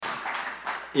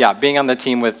Yeah, being on the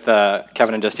team with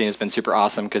Kevin and Justine has been super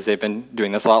awesome because they've been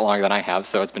doing this a lot longer than I have,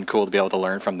 so it's been cool to be able to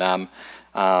learn from them.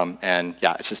 And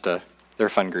yeah, it's just they're a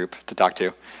fun group to talk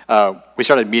to. We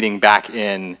started meeting back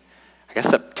in, I guess,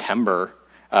 September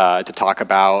to talk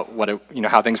about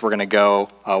how things were going to go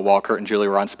while Kurt and Julie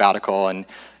were on sabbatical, and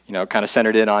kind of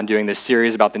centered in on doing this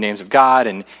series about the names of God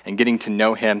and getting to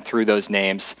know Him through those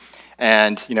names.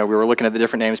 And, we were looking at the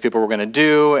different names people were going to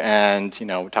do, and,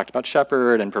 we talked about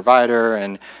shepherd and provider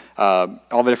and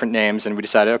all the different names, and we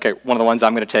decided, okay, one of the ones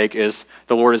I'm going to take is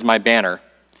the Lord is my banner.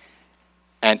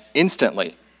 And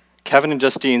instantly, Kevin and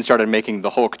Justine started making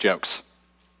the Hulk jokes.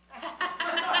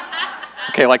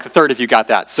 Okay, like the third if you got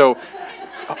that. So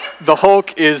the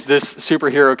Hulk is this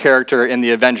superhero character in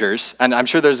the Avengers, and I'm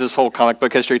sure there's this whole comic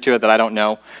book history to it that I don't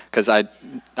know, because I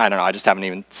don't know, I just haven't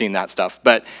even seen that stuff.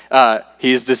 But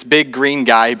he's this big green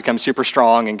guy. He becomes super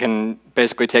strong and can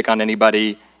basically take on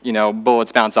anybody,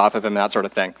 bullets bounce off of him, that sort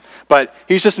of thing. But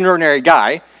he's just an ordinary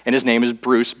guy, and his name is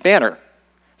Bruce Banner.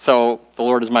 So the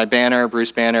Lord is my banner,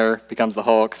 Bruce Banner becomes the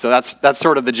Hulk. So that's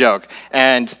sort of the joke.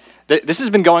 And this has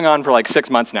been going on for like 6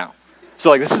 months now.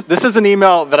 So this is an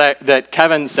email that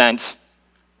Kevin sent,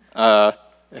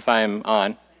 if I'm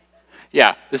on.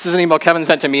 Yeah, this is an email Kevin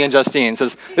sent to me and Justine. It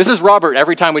says, "This is Robert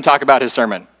every time we talk about his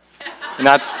sermon." And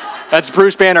that's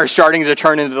Bruce Banner starting to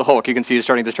turn into the Hulk. You can see he's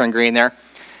starting to turn green there.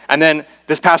 And then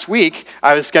this past week,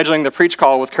 I was scheduling the preach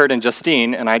call with Kurt and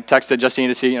Justine, and I texted Justine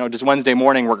to see, does Wednesday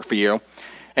morning work for you?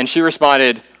 And she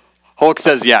responded, "Hulk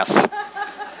says yes."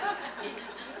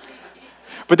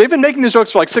 But they've been making these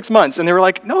jokes for like 6 months, and they were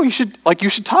like, "No, you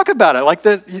should talk about it. Like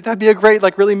that'd be a great,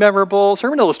 like really memorable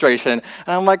sermon illustration." And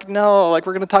I'm like, "No, like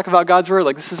we're going to talk about God's word.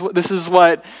 Like this is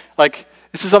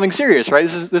something serious, right?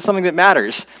 This is something that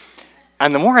matters."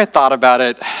 And the more I thought about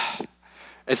it,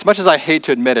 as much as I hate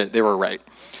to admit it, they were right.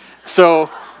 So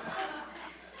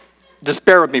just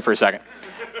bear with me for a second.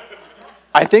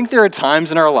 I think there are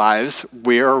times in our lives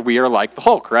where we are like the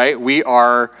Hulk, right? We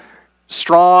are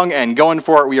strong and going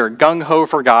for it. We are gung-ho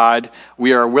for God.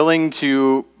 We are willing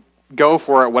to go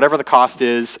for it, whatever the cost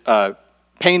is.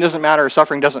 Pain doesn't matter.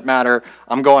 Suffering doesn't matter.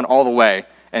 I'm going all the way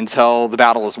until the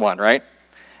battle is won, right?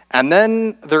 And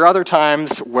then there are other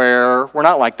times where we're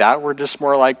not like that. We're just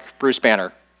more like Bruce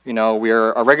Banner.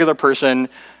 We're a regular person,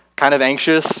 kind of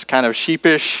anxious, kind of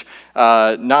sheepish,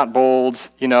 not bold.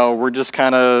 We're just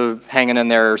kind of hanging in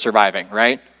there, surviving,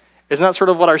 right? Isn't that sort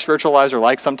of what our spiritual lives are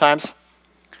like sometimes?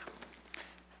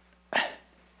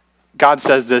 God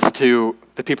says this to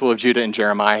the people of Judah in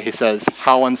Jeremiah. He says,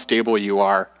 "How unstable you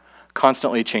are,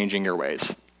 constantly changing your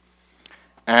ways."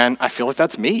 And I feel like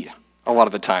that's me a lot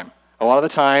of the time. A lot of the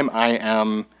time I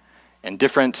am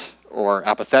indifferent or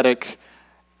apathetic.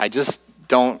 I just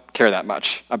don't care that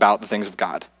much about the things of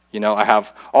God. I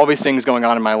have all these things going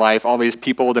on in my life, all these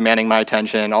people demanding my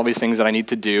attention, all these things that I need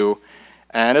to do,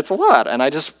 and it's a lot. And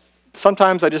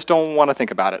sometimes I just don't want to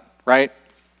think about it, right?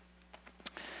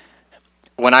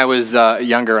 When I was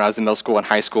younger, when I was in middle school and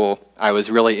high school, I was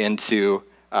really into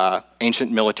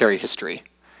ancient military history.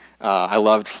 I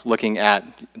loved looking at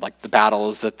like the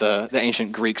battles that the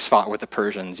ancient Greeks fought with the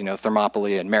Persians,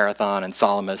 Thermopylae and Marathon and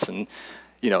Salamis, and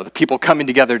the people coming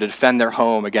together to defend their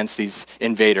home against these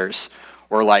invaders,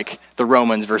 or like the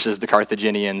Romans versus the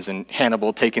Carthaginians, and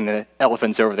Hannibal taking the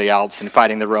elephants over the Alps and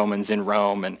fighting the Romans in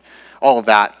Rome, and all of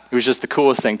that. It was just the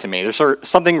coolest thing to me. There's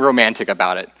something romantic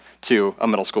about it to a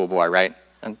middle school boy, right?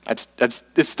 And it's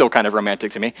still kind of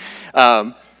romantic to me.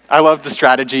 I love the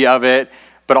strategy of it,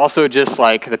 but also just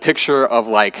like the picture of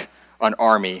like an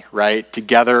army, right?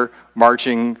 Together,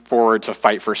 marching forward to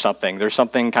fight for something. There's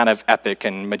something kind of epic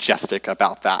and majestic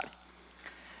about that.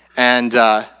 And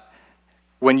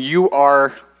when you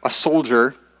are a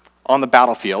soldier on the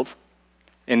battlefield,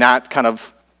 in that kind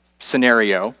of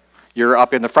scenario, you're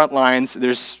up in the front lines.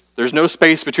 There's no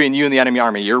space between you and the enemy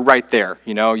army. You're right there.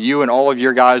 You and all of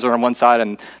your guys are on one side,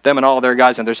 and them and all of their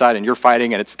guys on their side, and you're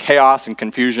fighting, and it's chaos and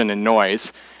confusion and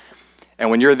noise.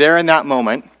 And when you're there in that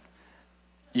moment,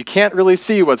 you can't really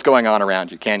see what's going on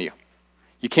around you, can you?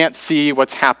 You can't see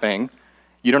what's happening.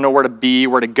 You don't know where to be,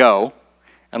 where to go,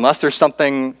 unless there's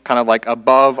something kind of like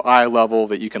above eye level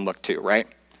that you can look to, right?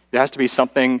 There has to be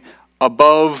something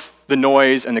above the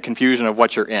noise and the confusion of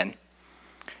what you're in.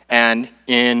 And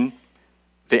in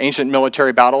the ancient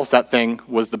military battles, that thing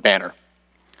was the banner.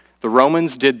 The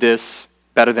Romans did this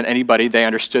better than anybody. They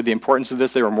understood the importance of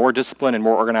this. They were more disciplined and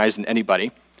more organized than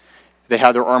anybody. They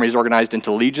had their armies organized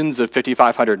into legions of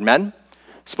 5,500 men,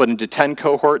 split into 10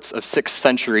 cohorts of 6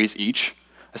 centuries each.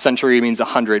 A century means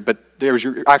 100, but there's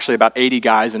actually about 80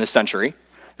 guys in a century.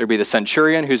 There'd be the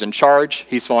centurion who's in charge.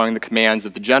 He's following the commands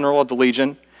of the general of the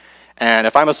legion. And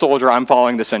if I'm a soldier, I'm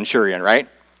following the centurion, right?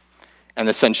 And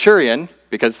the centurion,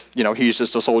 because, he's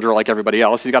just a soldier like everybody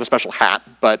else, he's got a special hat,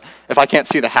 but if I can't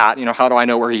see the hat, how do I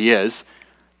know where he is?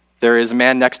 There is a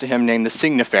man next to him named the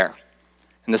signifer.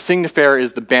 And the signifer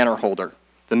is the banner holder,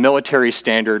 the military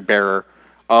standard bearer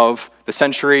of the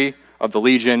century, of the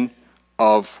legion,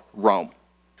 of Rome.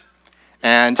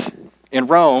 And in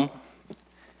Rome,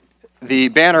 the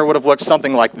banner would have looked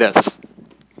something like this.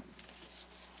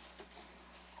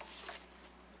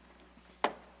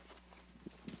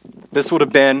 This would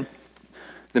have been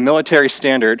the military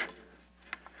standard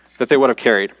that they would have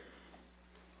carried.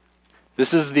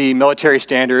 This is the military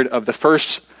standard of the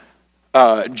first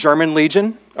German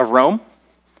legion of Rome,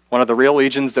 one of the real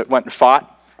legions that went and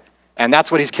fought, and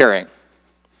that's what he's carrying.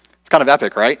 It's kind of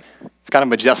epic, right? It's kind of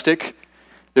majestic.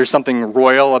 There's something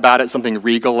royal about it, something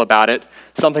regal about it,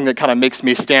 something that kind of makes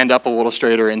me stand up a little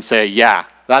straighter and say, yeah,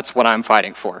 that's what I'm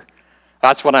fighting for.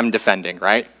 That's what I'm defending,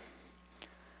 right?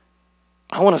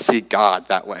 I want to see God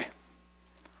that way.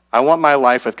 I want my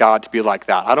life with God to be like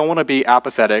that. I don't want to be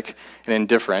apathetic and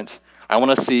indifferent. I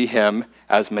want to see him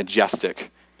as majestic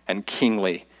and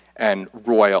kingly and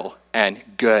royal and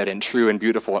good and true and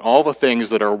beautiful and all the things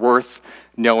that are worth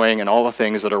knowing and all the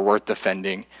things that are worth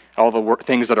defending, all the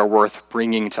things that are worth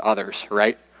bringing to others,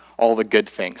 right? All the good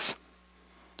things.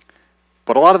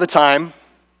 But a lot of the time,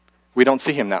 we don't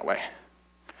see him that way.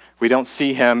 We don't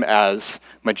see him as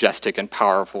majestic and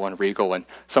powerful and regal and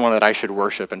someone that I should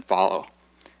worship and follow.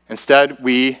 Instead,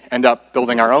 we end up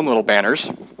building our own little banners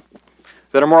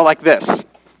that are more like this.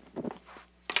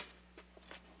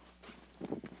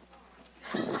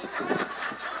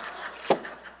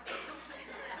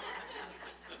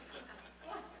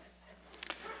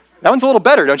 That one's a little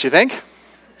better, don't you think?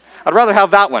 I'd rather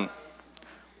have that one.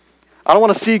 I don't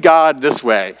want to see God this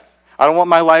way. I don't want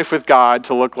my life with God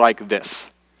to look like this.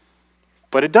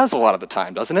 But it does a lot of the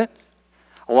time, doesn't it?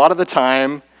 A lot of the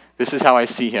time, this is how I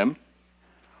see him.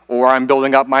 Or I'm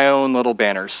building up my own little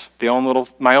banners,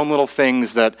 my own little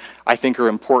things that I think are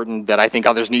important, that I think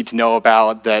others need to know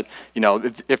about, that,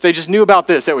 if they just knew about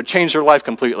this, it would change their life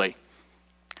completely.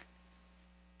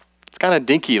 It's kind of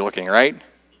dinky looking, right?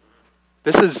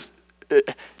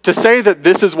 To say that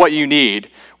this is what you need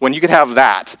when you could have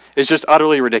that is just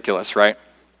utterly ridiculous, right?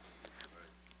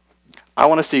 I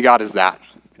want to see God as that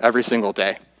every single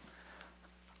day.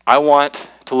 I want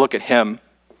to look at him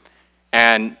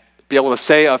and be able to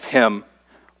say of him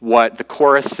what the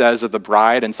chorus says of the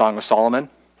bride in Song of Solomon.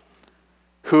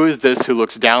 Who is this who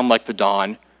looks down like the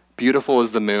dawn, beautiful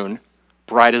as the moon,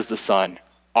 bright as the sun,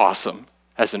 awesome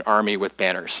as an army with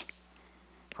banners,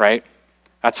 right?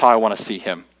 That's how I want to see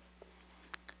him.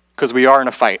 Because we are in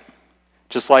a fight.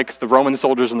 Just like the Roman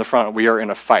soldiers in the front, we are in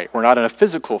a fight. We're not in a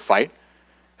physical fight.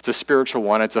 It's a spiritual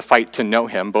one. It's a fight to know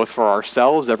him, both for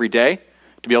ourselves every day,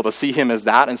 to be able to see him as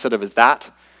that instead of as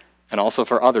that, and also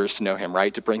for others to know him,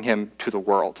 right? To bring him to the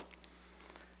world.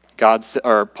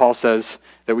 Paul says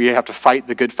that we have to fight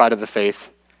the good fight of the faith.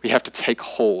 We have to take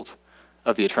hold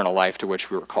of the eternal life to which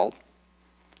we were called.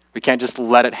 We can't just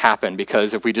let it happen,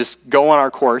 because if we just go on our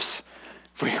course,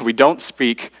 if we don't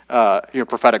speak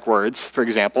prophetic words, for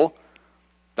example,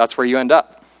 that's where you end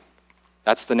up.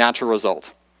 That's the natural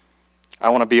result. I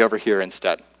want to be over here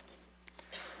instead.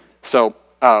 So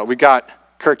we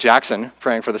got Kirk Jackson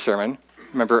praying for the sermon,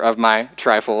 member of my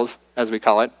trifold, as we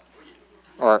call it,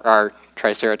 or our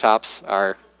triceratops,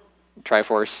 our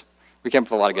triforce. We came up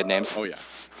with a lot of good names. Oh, yeah.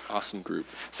 Awesome group.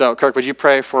 So, Kirk, would you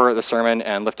pray for the sermon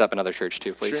and lift up another church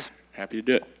too, please? Sure. Happy to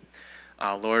do it.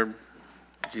 Lord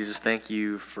Jesus, thank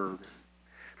you for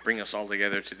bringing us all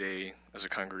together today as a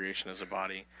congregation, as a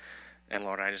body. And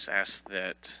Lord, I just ask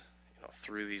that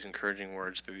through these encouraging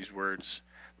words, through these words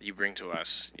that you bring to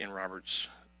us in Robert's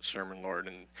sermon, Lord,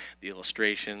 and the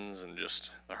illustrations and just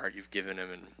the heart you've given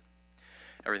him and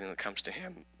everything that comes to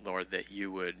him, Lord, that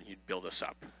you'd build us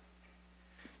up.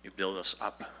 You build us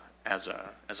up as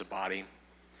a body,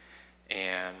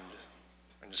 and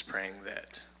I'm just praying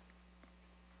that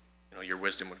your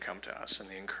wisdom would come to us and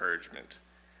the encouragement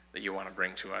that you want to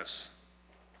bring to us,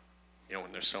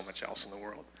 when there's so much else in the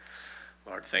world.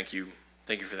 Lord, thank you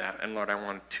for that. And Lord, I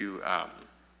want to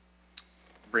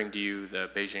bring to you the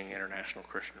Beijing International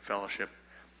Christian Fellowship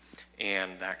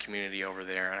and that community over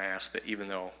there. And I ask that even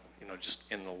though, just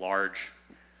in the large,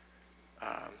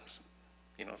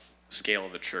 scale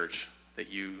of the church, that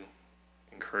you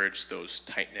encourage those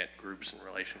tight-knit groups and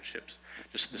relationships,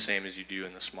 just the same as you do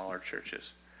in the smaller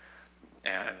churches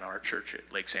and our church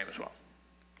at Lake Sam as well.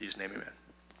 In Jesus' name, amen.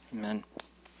 Amen.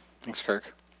 Thanks,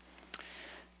 Kirk.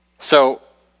 So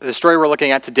the story we're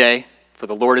looking at today, for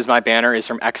the Lord is my banner, is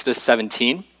from Exodus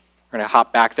 17. We're going to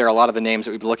hop back there. A lot of the names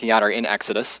that we've been looking at are in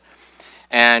Exodus.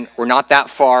 And we're not that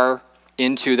far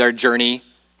into their journey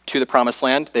to the promised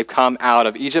land. They've come out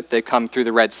of Egypt. They've come through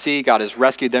the Red Sea. God has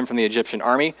rescued them from the Egyptian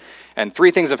army. And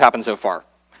three things have happened so far.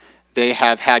 They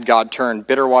have had God turn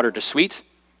bitter water to sweet.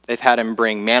 They've had him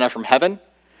bring manna from heaven.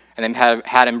 And they've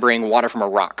had him bring water from a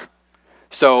rock.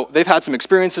 So they've had some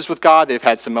experiences with God. They've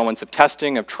had some moments of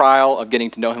testing, of trial, of getting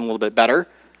to know him a little bit better.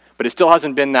 But it still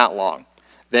hasn't been that long.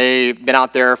 They've been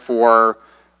out there for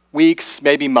weeks,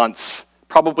 maybe months,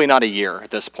 probably not a year at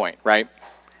this point, right?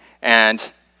 And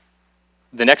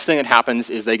the next thing that happens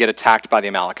is they get attacked by the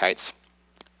Amalekites.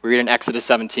 We read in Exodus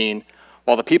 17,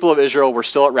 while the people of Israel were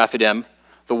still at Rephidim,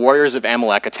 the warriors of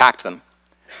Amalek attacked them.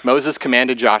 Moses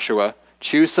commanded Joshua,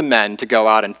 choose some men to go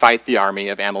out and fight the army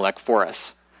of Amalek for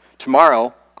us.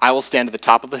 Tomorrow, I will stand at the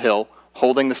top of the hill,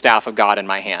 holding the staff of God in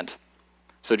my hand.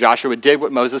 So Joshua did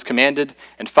what Moses commanded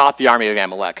and fought the army of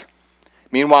Amalek.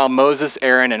 Meanwhile, Moses,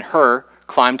 Aaron, and Hur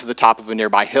climbed to the top of a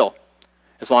nearby hill.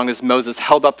 As long as Moses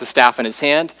held up the staff in his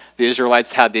hand, the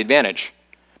Israelites had the advantage.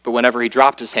 But whenever he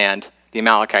dropped his hand, the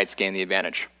Amalekites gained the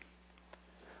advantage.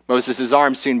 Moses'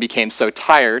 arms soon became so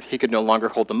tired he could no longer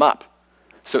hold them up.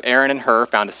 So Aaron and Hur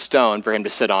found a stone for him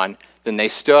to sit on. Then they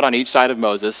stood on each side of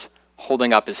Moses,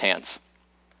 holding up his hands.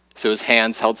 So his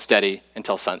hands held steady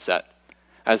until sunset.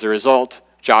 As a result,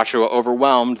 Joshua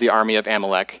overwhelmed the army of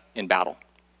Amalek in battle.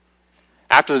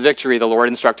 After the victory, the Lord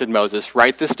instructed Moses,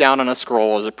 write this down on a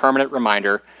scroll as a permanent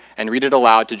reminder and read it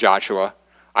aloud to Joshua.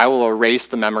 I will erase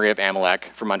the memory of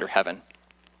Amalek from under heaven.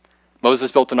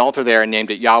 Moses built an altar there and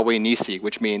named it Yahweh Nissi,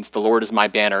 which means the Lord is my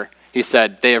banner. He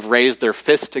said, they have raised their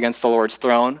fist against the Lord's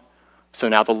throne, so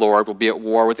now the Lord will be at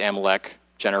war with Amalek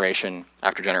generation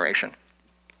after generation.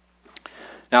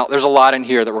 Now, there's a lot in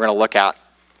here that we're going to look at,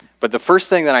 but the first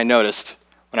thing that I noticed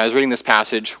when I was reading this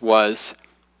passage was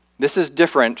this is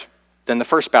different than the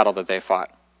first battle that they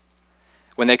fought.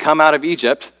 When they come out of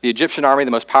Egypt, the Egyptian army,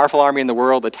 the most powerful army in the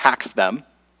world, attacks them.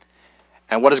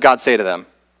 And what does God say to them?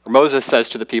 Or Moses says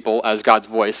to the people as God's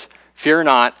voice, fear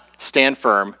not, stand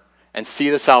firm, and see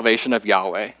the salvation of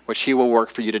Yahweh, which he will work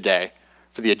for you today.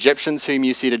 For the Egyptians whom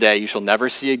you see today, you shall never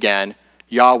see again.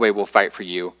 Yahweh will fight for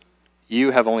you.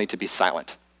 You have only to be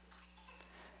silent.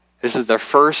 This is their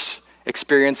first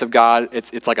experience of God.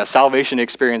 It's like a salvation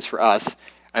experience for us.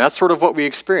 And that's sort of what we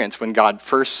experience when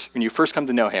you first come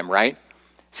to know him, right?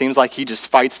 Seems like he just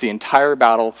fights the entire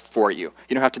battle for you.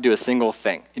 You don't have to do a single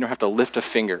thing. You don't have to lift a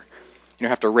finger. You don't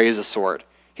have to raise a sword.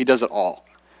 He does it all.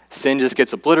 Sin just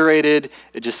gets obliterated.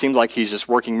 It just seems like he's just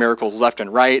working miracles left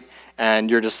and right.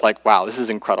 And you're just like, wow, this is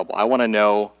incredible. I want to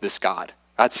know this God.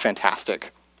 That's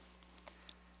fantastic.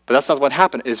 But that's not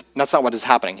what is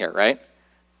happening here, right?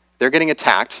 They're getting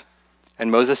attacked.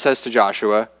 And Moses says to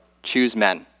Joshua, choose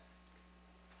men.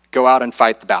 Go out and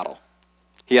fight the battle.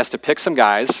 He has to pick some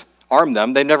guys, arm them.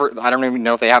 I don't even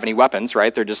know if they have any weapons,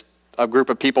 right? They're just a group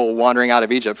of people wandering out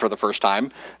of Egypt for the first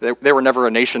time. They were never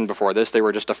a nation before this. They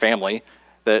were just a family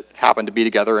that happened to be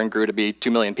together and grew to be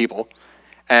 2 million people.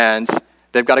 And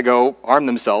they've got to go arm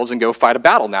themselves and go fight a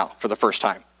battle now for the first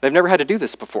time. They've never had to do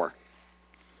this before.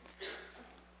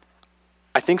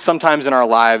 I think sometimes in our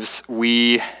lives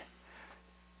we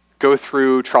go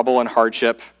through trouble and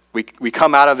hardship. We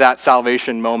come out of that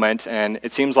salvation moment, and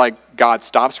it seems like God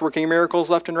stops working miracles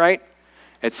left and right.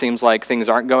 It seems like things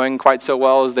aren't going quite so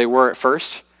well as they were at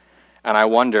first. And I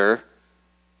wonder,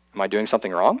 am I doing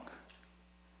something wrong?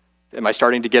 Am I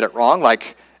starting to get it wrong?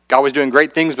 Like, God was doing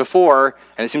great things before,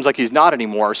 and it seems like he's not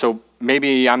anymore, so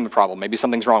maybe I'm the problem. Maybe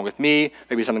something's wrong with me.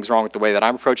 Maybe something's wrong with the way that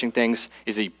I'm approaching things.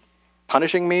 Is he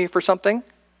punishing me for something?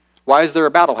 Why is there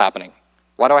a battle happening?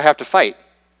 Why do I have to fight?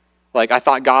 Like, I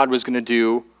thought God was going to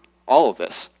do all of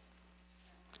this.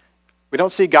 We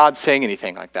don't see God saying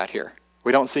anything like that here.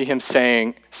 We don't see him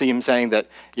saying that,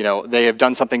 they have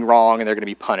done something wrong and they're going to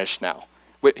be punished now.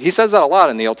 He says that a lot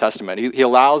in the Old Testament. He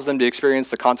allows them to experience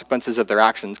the consequences of their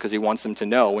actions because he wants them to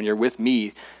know when you're with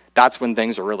me, that's when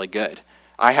things are really good.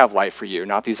 I have life for you,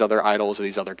 not these other idols or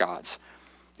these other gods,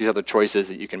 these other choices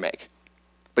that you can make.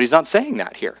 But he's not saying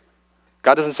that here.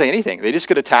 God doesn't say anything. They just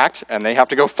get attacked and they have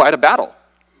to go fight a battle.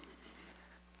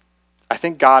 I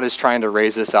think God is trying to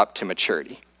raise us up to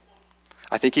maturity.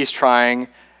 I think he's trying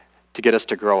to get us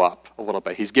to grow up a little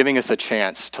bit. He's giving us a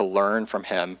chance to learn from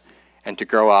him and to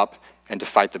grow up and to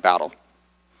fight the battle.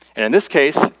 And in this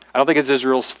case, I don't think it's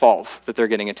Israel's fault that they're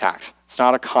getting attacked. It's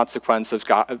not a consequence of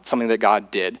something that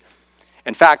God did.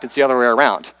 In fact, it's the other way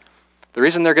around. The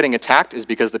reason they're getting attacked is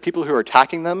because the people who are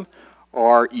attacking them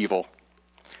are evil.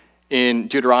 In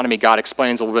Deuteronomy, God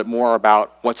explains a little bit more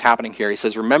about what's happening here. He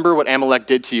says, remember what Amalek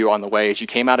did to you on the way as you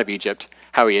came out of Egypt,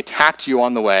 how he attacked you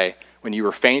on the way when you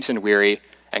were faint and weary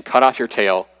and cut off your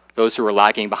tail, those who were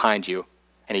lagging behind you,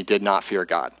 and he did not fear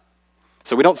God.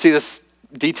 So we don't see this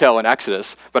detail in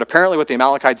Exodus, but apparently what the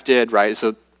Amalekites did, right,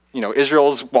 so,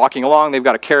 Israel's walking along, they've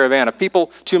got a caravan of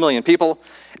people, 2 million people,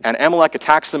 and Amalek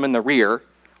attacks them in the rear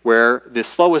where the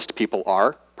slowest people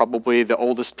are, probably the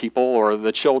oldest people or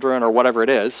the children or whatever it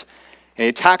is, and he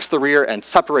attacks the rear and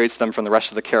separates them from the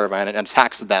rest of the caravan and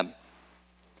attacks them.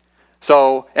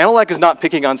 So Amalek is not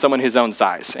picking on someone his own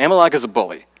size. Amalek is a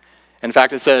bully. In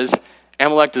fact, it says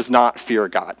Amalek does not fear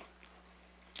God,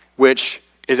 which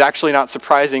is actually not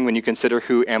surprising when you consider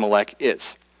who Amalek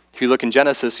is. If you look in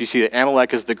Genesis, you see that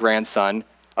Amalek is the grandson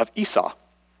of Esau.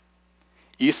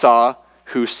 Esau,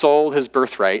 who sold his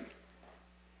birthright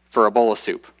for a bowl of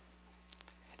soup.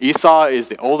 Esau is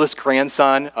the oldest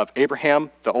grandson of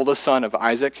Abraham, the oldest son of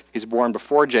Isaac. He's born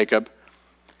before Jacob.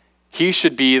 He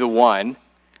should be the one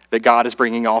that God is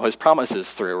bringing all his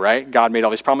promises through, right? God made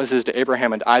all these promises to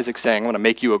Abraham and Isaac saying, I'm going to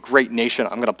make you a great nation.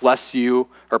 I'm going to bless you,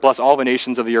 or bless all the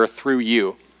nations of the earth through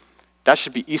you. That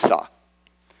should be Esau.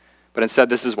 But instead,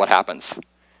 this is what happens.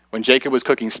 When Jacob was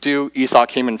cooking stew, Esau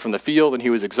came in from the field and he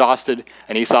was exhausted.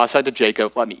 And Esau said to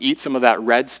Jacob, let me eat some of that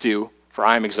red stew, for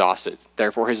I am exhausted.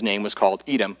 Therefore, his name was called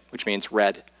Edom, which means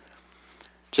red.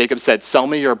 Jacob said, sell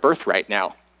me your birthright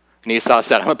now. And Esau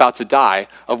said, I'm about to die.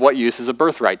 Of what use is a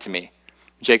birthright to me?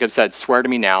 Jacob said, swear to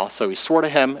me now. So he swore to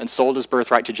him and sold his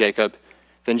birthright to Jacob.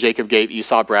 Then Jacob gave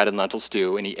Esau bread and lentil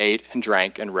stew, and he ate and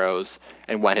drank and rose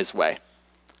and went his way.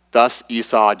 Thus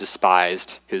Esau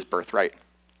despised his birthright.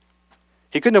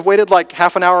 He couldn't have waited like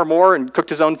half an hour more and cooked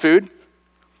his own food.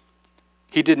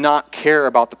 He did not care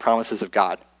about the promises of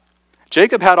God.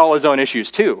 Jacob had all his own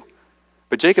issues too,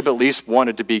 but Jacob at least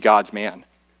wanted to be God's man.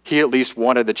 He at least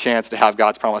wanted the chance to have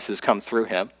God's promises come through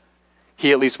him.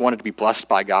 He at least wanted to be blessed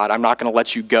by God. I'm not going to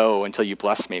let you go until you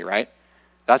bless me, right?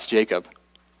 That's Jacob.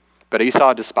 But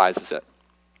Esau despises it.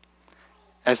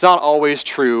 And it's not always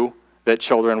true that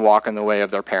children walk in the way of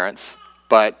their parents,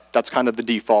 but that's kind of the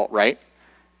default, right?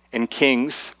 In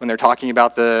Kings, when they're talking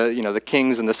about the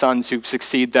kings and the sons who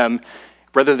succeed them,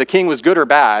 whether the king was good or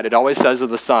bad, it always says of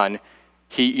the son,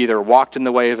 he either walked in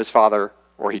the way of his father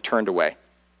or he turned away.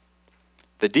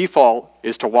 The default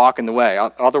is to walk in the way.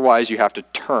 Otherwise, you have to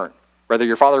turn, whether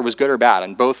your father was good or bad,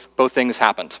 and both things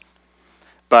happened.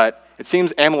 But it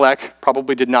seems Amalek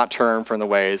probably did not turn from the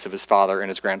ways of his father and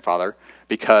his grandfather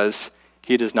because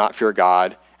he does not fear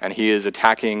God, and he is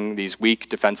attacking these weak,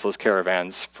 defenseless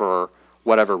caravans for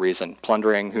whatever reason,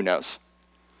 plundering, who knows.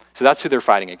 So that's who they're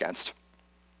fighting against.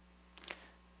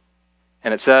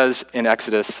 And it says in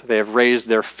Exodus, they have raised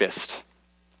their fist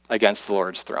against the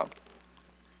Lord's throne.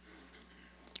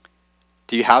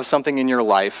 Do you have something in your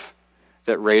life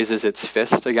that raises its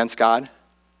fist against God?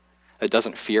 It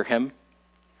doesn't fear him?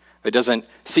 It doesn't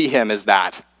see him as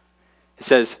that? It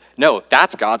says, no,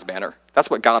 that's God's banner. That's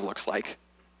what God looks like.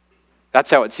 That's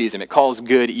how it sees him. It calls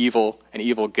good evil and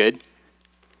evil good.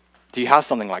 Do you have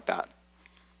something like that?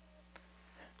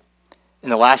 In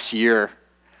the last year,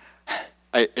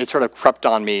 it sort of crept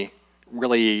on me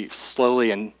really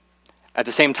slowly and at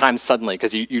the same time suddenly,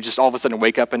 because you just all of a sudden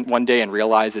wake up one day and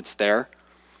realize it's there.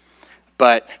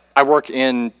 But I work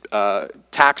in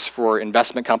tax for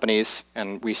investment companies,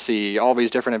 and we see all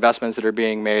these different investments that are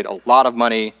being made, a lot of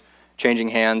money changing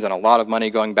hands and a lot of money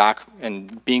going back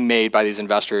and being made by these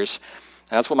investors.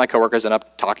 And that's what my coworkers end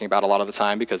up talking about a lot of the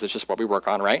time because it's just what we work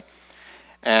on, right?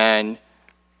 And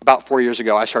about 4 years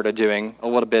ago, I started doing a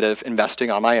little bit of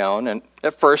investing on my own. And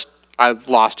at first, I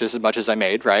lost just as much as I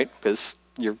made, right? Because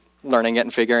you're learning it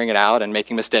and figuring it out and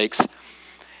making mistakes.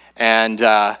 And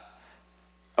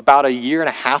about a year and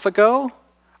a half ago,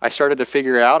 I started to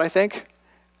figure it out, I think,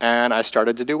 and I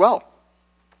started to do well.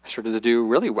 I started to do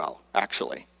really well,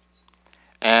 actually.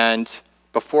 And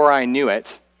before I knew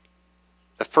it,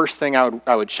 the first thing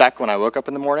I would check when I woke up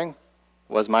in the morning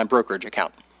was my brokerage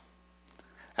account.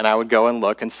 And I would go and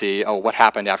look and see, what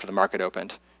happened after the market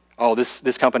opened?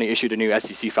 This company issued a new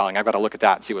SEC filing. I've got to look at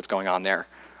that and see what's going on there.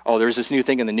 There's this new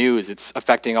thing in the news. It's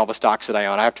affecting all the stocks that I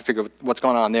own. I have to figure out what's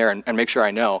going on there and make sure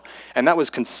I know. And that was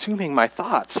consuming my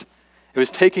thoughts. It was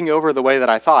taking over the way that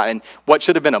I thought. And what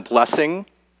should have been a blessing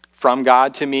from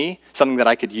God to me, something that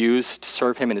I could use to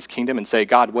serve him in his kingdom and say,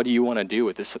 God, what do you want to do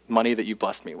with this money that you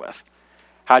blessed me with?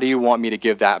 How do you want me to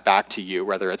give that back to you,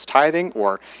 whether it's tithing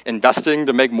or investing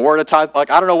to make more to tithe? I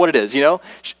don't know what it is,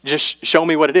 Just show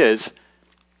me what it is.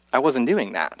 I wasn't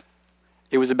doing that.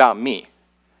 It was about me.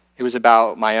 It was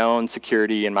about my own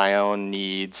security and my own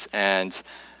needs, and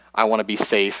I want to be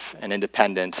safe and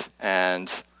independent,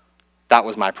 and that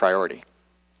was my priority.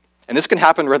 And this can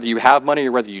happen whether you have money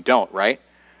or whether you don't, right?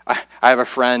 I have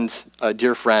a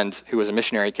dear friend, who was a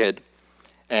missionary kid,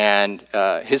 and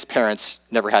his parents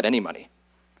never had any money.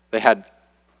 They had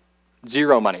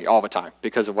zero money all the time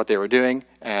because of what they were doing,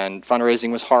 and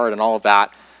fundraising was hard and all of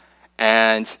that.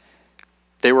 And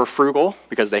they were frugal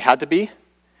because they had to be,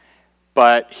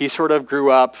 but he sort of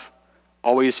grew up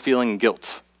always feeling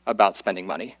guilt about spending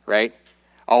money, right?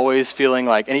 Always feeling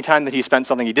like anytime that he spent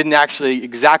something he didn't actually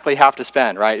exactly have to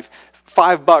spend, right?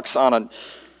 $5 on a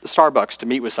Starbucks to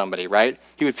meet with somebody, right?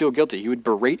 He would feel guilty. He would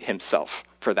berate himself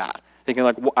for that, thinking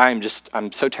like,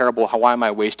 I'm so terrible. Why am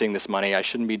I wasting this money? I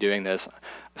shouldn't be doing this.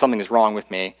 Something is wrong with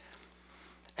me.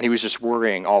 And he was just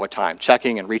worrying all the time,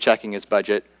 checking and rechecking his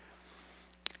budget.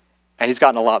 And he's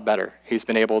gotten a lot better. He's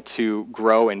been able to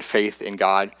grow in faith in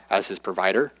God as his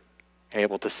provider,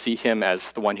 able to see him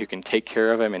as the one who can take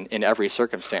care of him in every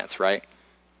circumstance, right?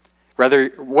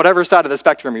 Whatever side of the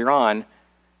spectrum you're on,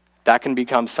 that can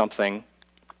become something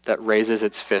that raises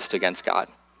its fist against God.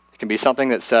 It can be something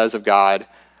that says of God,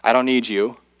 I don't need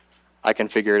you. I can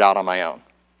figure it out on my own.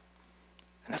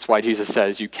 And that's why Jesus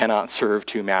says you cannot serve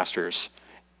two masters.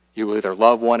 You will either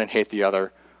love one and hate the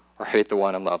other, or hate the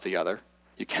one and love the other.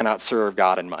 You cannot serve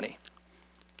God and money.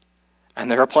 And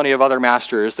there are plenty of other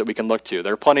masters that we can look to.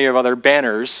 There are plenty of other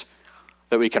banners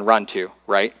that we can run to,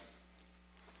 right?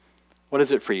 What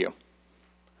is it for you?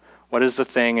 What is the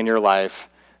thing in your life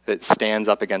that stands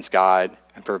up against God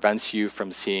and prevents you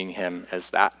from seeing him as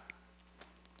that?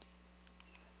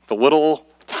 The little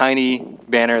tiny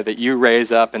banner that you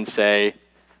raise up and say,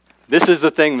 this is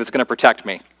the thing that's going to protect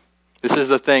me. This is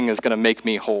the thing that's going to make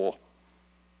me whole.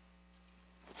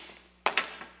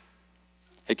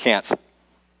 It can't.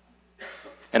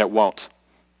 And it won't.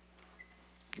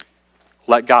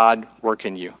 Let God work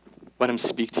in you. Let him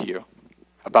speak to you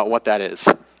about what that is,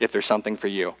 if there's something for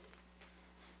you.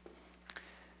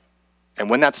 And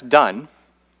when that's done,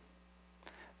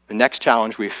 the next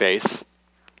challenge we face,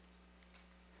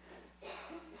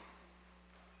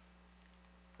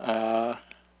 I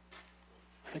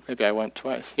think maybe I went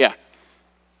twice. Yeah.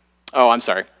 Oh, I'm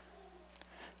sorry.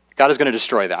 God is going to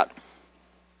destroy that.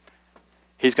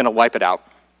 He's going to wipe it out.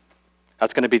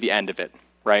 That's going to be the end of it,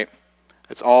 right?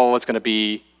 It's all going to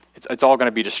be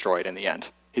destroyed in the end.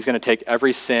 He's going to take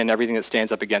every sin, everything that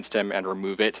stands up against him, and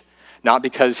remove it. Not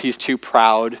because he's too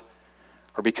proud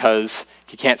or because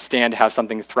he can't stand to have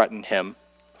something threaten him.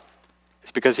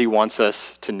 It's because he wants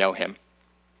us to know him.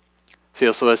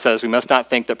 C.S. Lewis says, we must not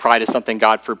think that pride is something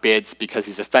God forbids because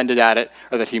he's offended at it,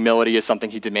 or that humility is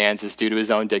something he demands is due to his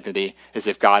own dignity, as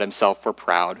if God himself were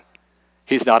proud.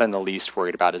 He's not in the least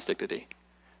worried about his dignity.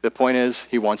 The point is,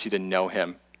 he wants you to know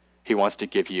him. He wants to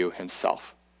give you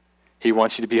himself. He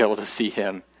wants you to be able to see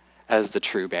him as the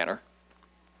true banner.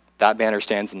 That banner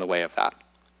stands in the way of that.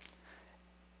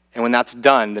 And when that's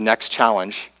done, the next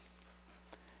challenge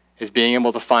is being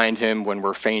able to find him when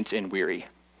we're faint and weary.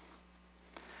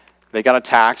 They got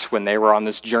attacked when they were on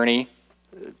this journey.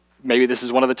 Maybe this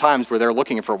is one of the times where they're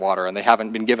looking for water and they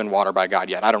haven't been given water by God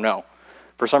yet. I don't know.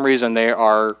 For some reason, they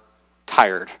are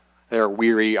tired. They are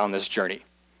weary on this journey.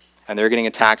 And they're getting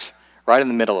attacked right in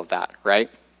the middle of that,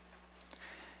 right?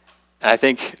 And I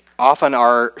think often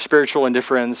our spiritual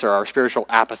indifference or our spiritual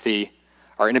apathy,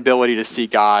 our inability to see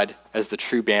God as the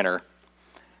true banner,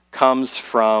 comes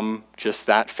from just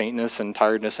that faintness and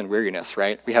tiredness and weariness,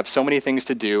 right? We have so many things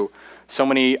to do, so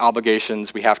many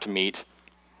obligations we have to meet.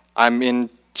 I'm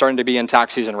starting to be in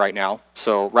tax season right now.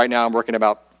 So right now I'm working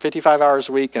about 55 hours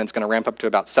a week, and it's going to ramp up to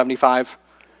about 75.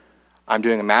 I'm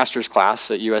doing a master's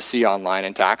class at USC online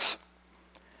in tax.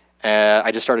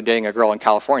 I just started dating a girl in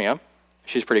California.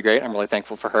 She's pretty great. I'm really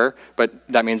thankful for her. But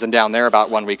that means I'm down there about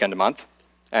one weekend a month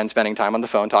and spending time on the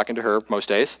phone talking to her most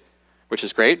days, which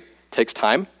is great. Takes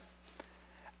time.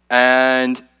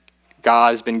 And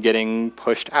God has been getting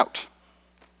pushed out,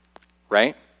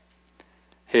 right?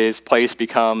 His place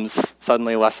becomes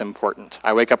suddenly less important.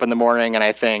 I wake up in the morning and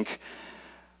I think,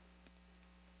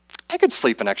 I could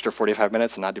sleep an extra 45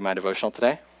 minutes and not do my devotional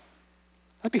today.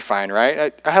 That'd be fine,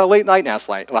 right? I had a late night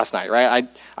last night, right?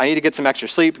 I need to get some extra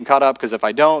sleep and caught up, because if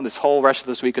I don't, this whole rest of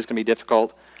this week is going to be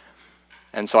difficult.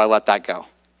 And so I let that go.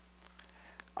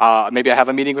 Maybe I have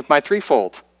a meeting with my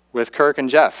threefold, with Kirk and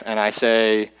Jeff, and I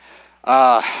say,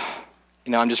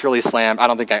 I'm just really slammed. I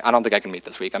don't think I can meet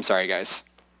this week. I'm sorry, guys.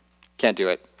 Can't do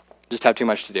it. Just have too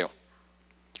much to do.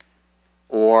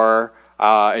 Or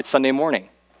it's Sunday morning,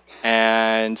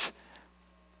 and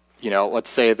let's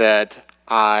say that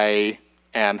I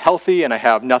am healthy and I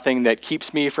have nothing that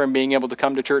keeps me from being able to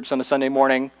come to church on a Sunday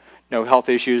morning. No health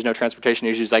issues, no transportation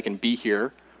issues. I can be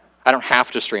here. I don't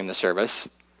have to stream the service.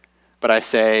 But I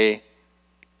say,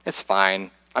 it's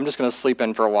fine. I'm just going to sleep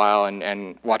in for a while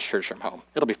and watch church from home.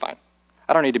 It'll be fine.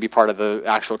 I don't need to be part of the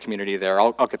actual community there.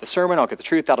 I'll get the sermon. I'll get the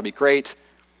truth. That'll be great.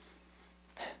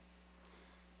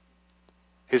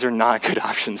 These are not good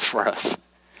options for us.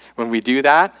 When we do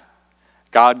that,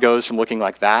 God goes from looking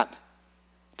like that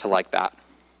to like that.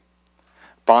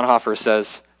 Bonhoeffer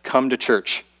says, come to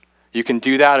church. You can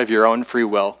do that of your own free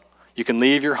will. You can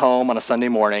leave your home on a Sunday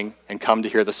morning and come to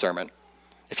hear the sermon.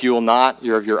 If you will not,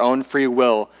 you're of your own free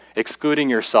will, excluding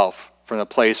yourself from the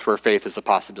place where faith is a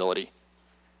possibility.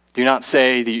 Do not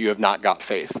say that you have not got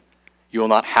faith. You will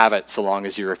not have it so long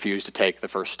as you refuse to take the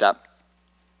first step.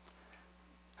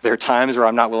 There are times where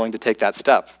I'm not willing to take that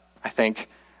step. I think,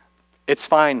 it's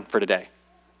fine for today.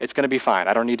 It's going to be fine.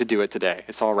 I don't need to do it today.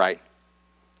 It's all right.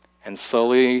 And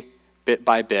slowly, bit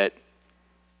by bit,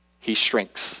 he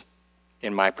shrinks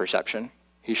in my perception.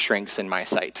 He shrinks in my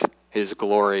sight. His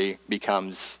glory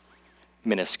becomes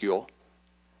minuscule,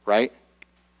 right?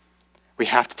 We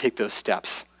have to take those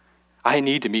steps. I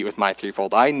need to meet with my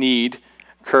threefold. I need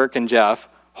Kirk and Jeff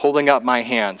holding up my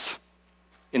hands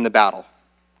in the battle.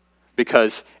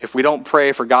 Because if we don't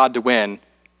pray for God to win,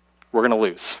 we're going to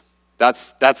lose.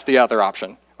 That's the other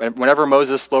option. Whenever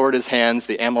Moses lowered his hands,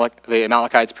 the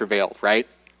Amalekites prevailed, right?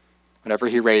 Whenever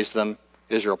he raised them,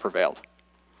 Israel prevailed.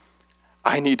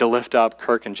 I need to lift up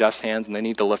Kirk and Jeff's hands, and they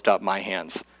need to lift up my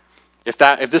hands. If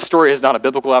this story is not a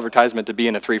biblical advertisement to be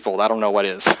in a threefold, I don't know what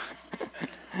is.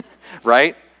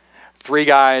 Right? 3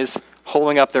 guys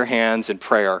holding up their hands in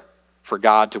prayer for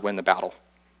God to win the battle.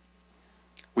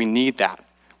 We need that.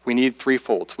 We need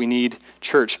threefolds. We need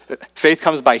church. Faith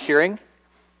comes by hearing.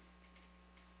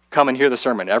 Come and hear the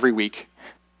sermon every week,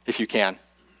 if you can.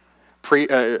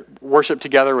 Worship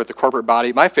together with the corporate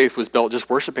body. My faith was built just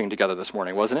worshiping together this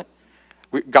morning, wasn't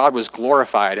it? God was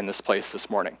glorified in this place this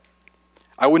morning.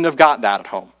 I wouldn't have got that at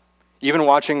home. Even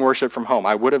watching worship from home,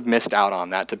 I would have missed out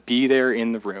on that, to be there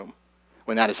in the room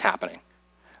when that is happening.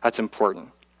 That's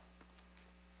important.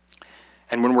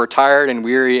 And when we're tired and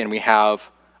weary and we have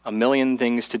a million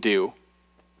things to do,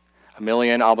 a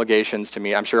million obligations to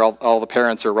meet, I'm sure all the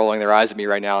parents are rolling their eyes at me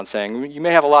right now and saying, you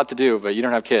may have a lot to do, but you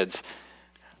don't have kids.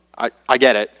 I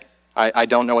get it. I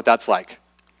don't know what that's like.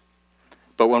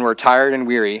 But when we're tired and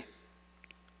weary,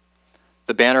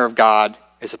 the banner of God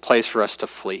is a place for us to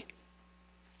flee.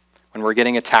 When we're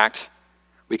getting attacked,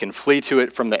 we can flee to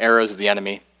it from the arrows of the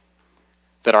enemy,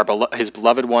 that his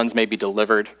beloved ones may be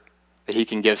delivered, that he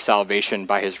can give salvation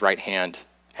by his right hand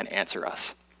and answer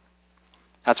us.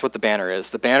 That's what the banner is.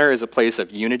 The banner is a place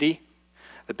of unity.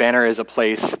 The banner is a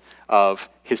place of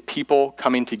his people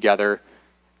coming together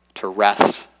to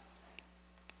rest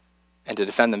and to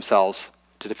defend themselves,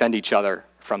 to defend each other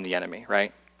from the enemy,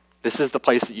 right? This is the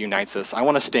place that unites us. I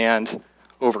want to stand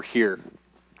over here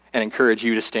and encourage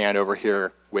you to stand over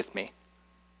here with me.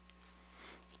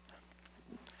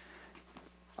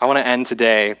 I want to end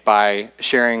today by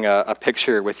sharing a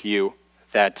picture with you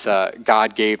that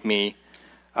God gave me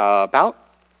about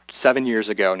 7 years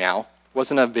ago now. It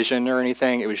wasn't a vision or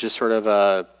anything. It was just sort of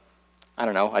a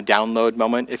download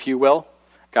moment, if you will.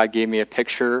 God gave me a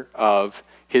picture of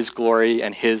his glory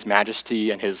and his majesty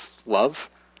and his love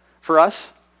for us.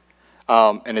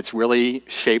 And it's really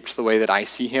shaped the way that I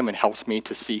see him and helped me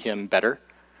to see him better.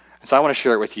 And so I want to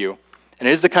share it with you. And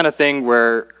it is the kind of thing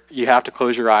where you have to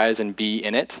close your eyes and be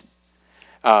in it.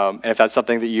 And if that's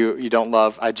something that you don't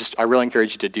love, I really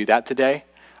encourage you to do that today.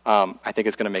 I think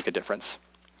it's going to make a difference.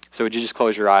 So would you just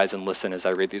close your eyes and listen as I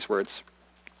read these words?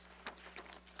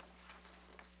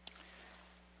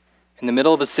 In the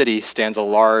middle of a city stands a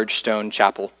large stone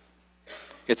chapel.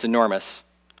 It's enormous.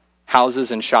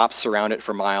 Houses and shops surround it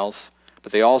for miles,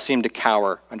 but they all seem to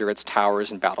cower under its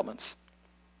towers and battlements.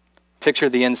 Picture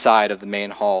the inside of the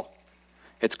main hall.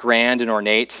 It's grand and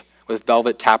ornate, with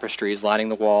velvet tapestries lining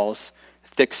the walls,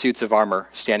 thick suits of armor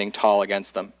standing tall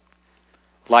against them.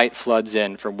 Light floods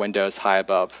in from windows high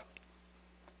above.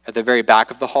 At the very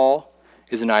back of the hall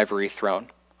is an ivory throne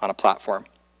on a platform.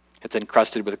 It's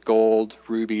encrusted with gold,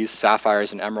 rubies,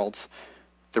 sapphires, and emeralds.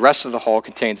 The rest of the hall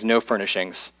contains no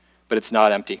furnishings, but it's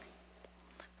not empty.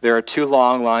 There are 2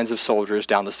 long lines of soldiers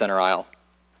down the center aisle.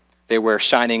 They wear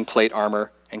shining plate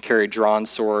armor and carry drawn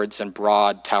swords and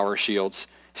broad tower shields,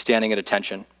 standing at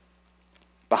attention.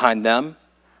 Behind them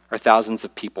are thousands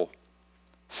of people,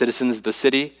 citizens of the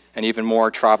city and even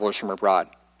more travelers from abroad.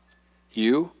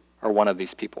 You are one of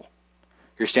these people.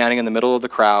 You're standing in the middle of the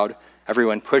crowd,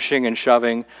 everyone pushing and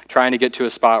shoving, trying to get to a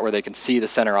spot where they can see the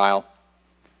center aisle.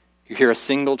 You hear a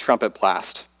single trumpet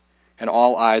blast, and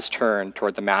all eyes turn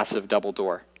toward the massive double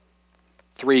door.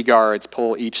 3 guards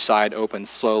pull each side open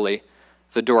slowly.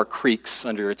 The door creaks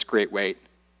under its great weight.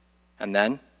 And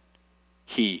then,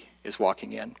 he is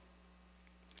walking in.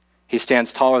 He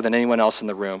stands taller than anyone else in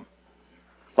the room.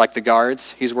 Like the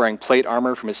guards, he's wearing plate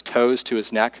armor from his toes to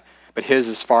his neck, but his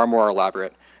is far more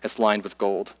elaborate. It's lined with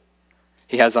gold.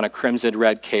 He has on a crimson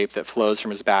red cape that flows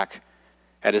from his back.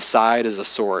 At his side is a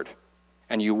sword,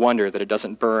 and you wonder that it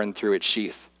doesn't burn through its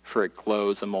sheath, for it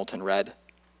glows a molten red.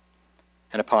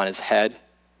 And upon his head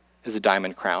is a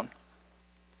diamond crown.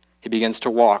 He begins to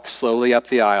walk slowly up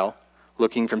the aisle,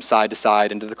 looking from side to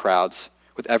side into the crowds.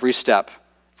 With every step,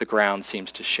 the ground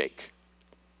seems to shake.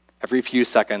 Every few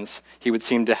seconds, he would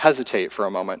seem to hesitate for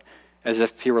a moment, as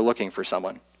if he were looking for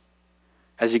someone.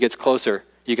 As he gets closer,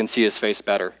 you can see his face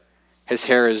better. His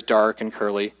hair is dark and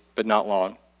curly, but not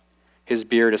long. His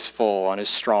beard is full on his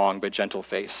strong but gentle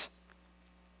face.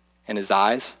 And his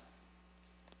eyes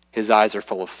are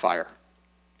full of fire.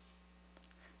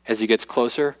 As he gets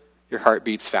closer, your heart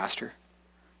beats faster.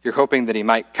 You're hoping that he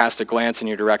might cast a glance in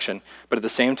your direction, but at the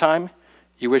same time,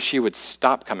 you wish he would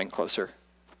stop coming closer.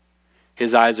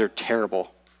 His eyes are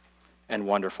terrible and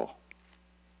wonderful.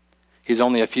 He's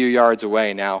only a few yards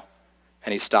away now,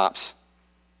 and he stops.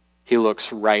 He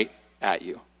looks right at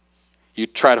you. You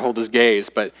try to hold his gaze,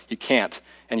 but you can't,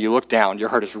 and you look down. Your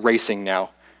heart is racing now.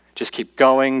 Just keep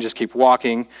going, just keep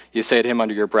walking. You say to him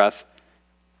under your breath,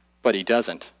 but he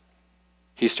doesn't.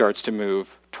 He starts to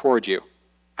move toward you,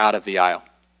 out of the aisle.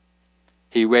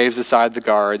 He waves aside the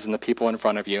guards and the people in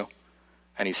front of you,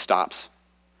 and he stops.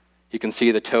 You can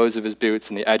see the toes of his boots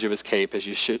and the edge of his cape as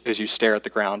you stare at the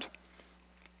ground.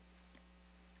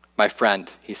 My friend,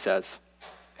 he says,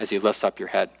 as he lifts up your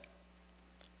head.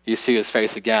 You see his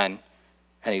face again,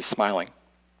 and he's smiling.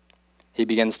 He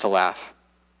begins to laugh,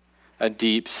 a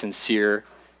deep, sincere,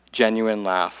 genuine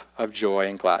laugh of joy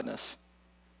and gladness.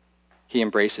 He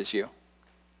embraces you.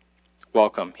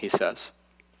 Welcome, he says.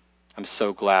 I'm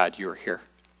so glad you are here.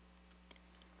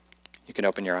 You can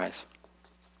open your eyes.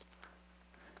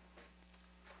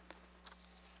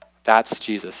 That's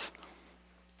Jesus.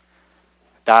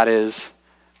 That is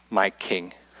my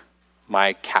king,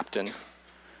 my captain,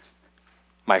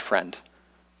 my friend,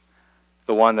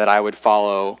 the one that I would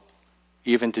follow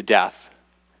even to death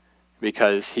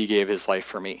because he gave his life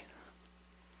for me.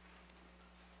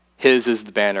 His is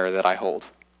the banner that I hold.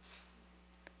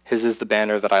 His is the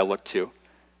banner that I look to.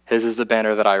 His is the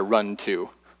banner that I run to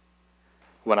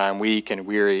when I'm weak and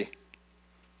weary,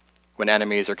 when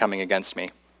enemies are coming against me.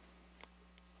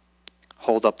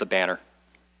 Hold up the banner.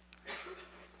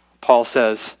 Paul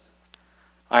says,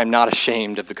 I am not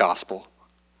ashamed of the gospel,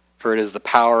 for it is the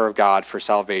power of God for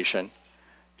salvation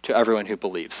to everyone who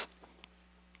believes.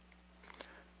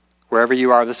 Wherever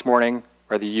you are this morning,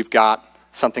 whether you've got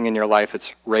something in your life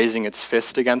that's raising its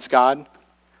fist against God,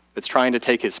 that's trying to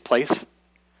take his place,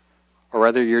 or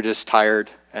whether you're just tired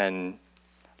and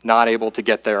not able to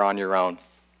get there on your own,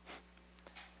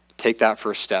 take that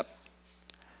first step.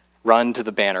 Run to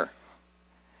the banner.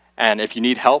 And if you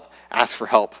need help, ask for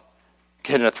help.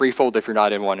 Get in a threefold if you're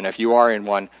not in one. And if you are in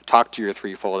one, talk to your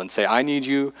threefold and say, I need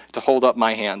you to hold up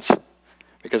my hands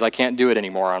because I can't do it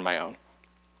anymore on my own.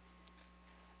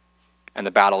 And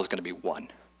the battle is going to be won.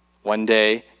 One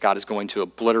day, God is going to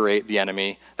obliterate the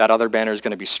enemy. That other banner is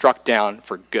going to be struck down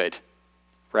for good,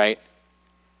 right?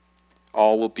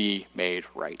 All will be made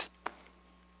right.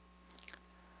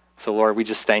 So, Lord, we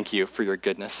just thank you for your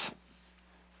goodness,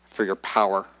 for your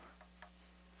power,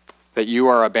 that you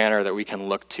are a banner that we can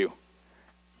look to.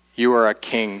 You are a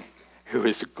king who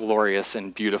is glorious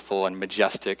and beautiful and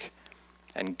majestic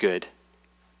and good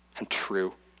and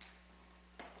true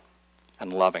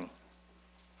and loving.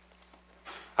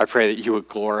 I pray that you would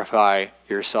glorify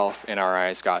yourself in our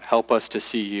eyes, God. Help us to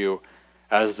see you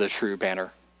as the true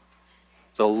banner.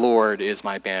 The Lord is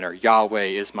my banner. Yahweh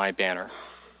is my banner.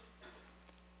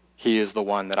 He is the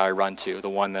one that I run to, the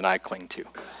one that I cling to.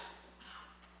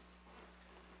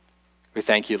 We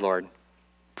thank you, Lord.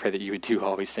 Pray that you would do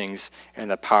all these things in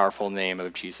the powerful name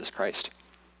of Jesus Christ.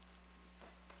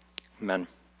 Amen.